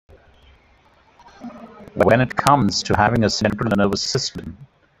But when it comes to having a central nervous system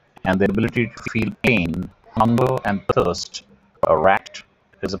and the ability to feel pain, hunger, and thirst, a rat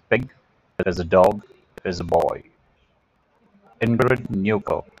is a pig, is a dog, is a boy. Ingrid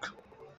Newkirk.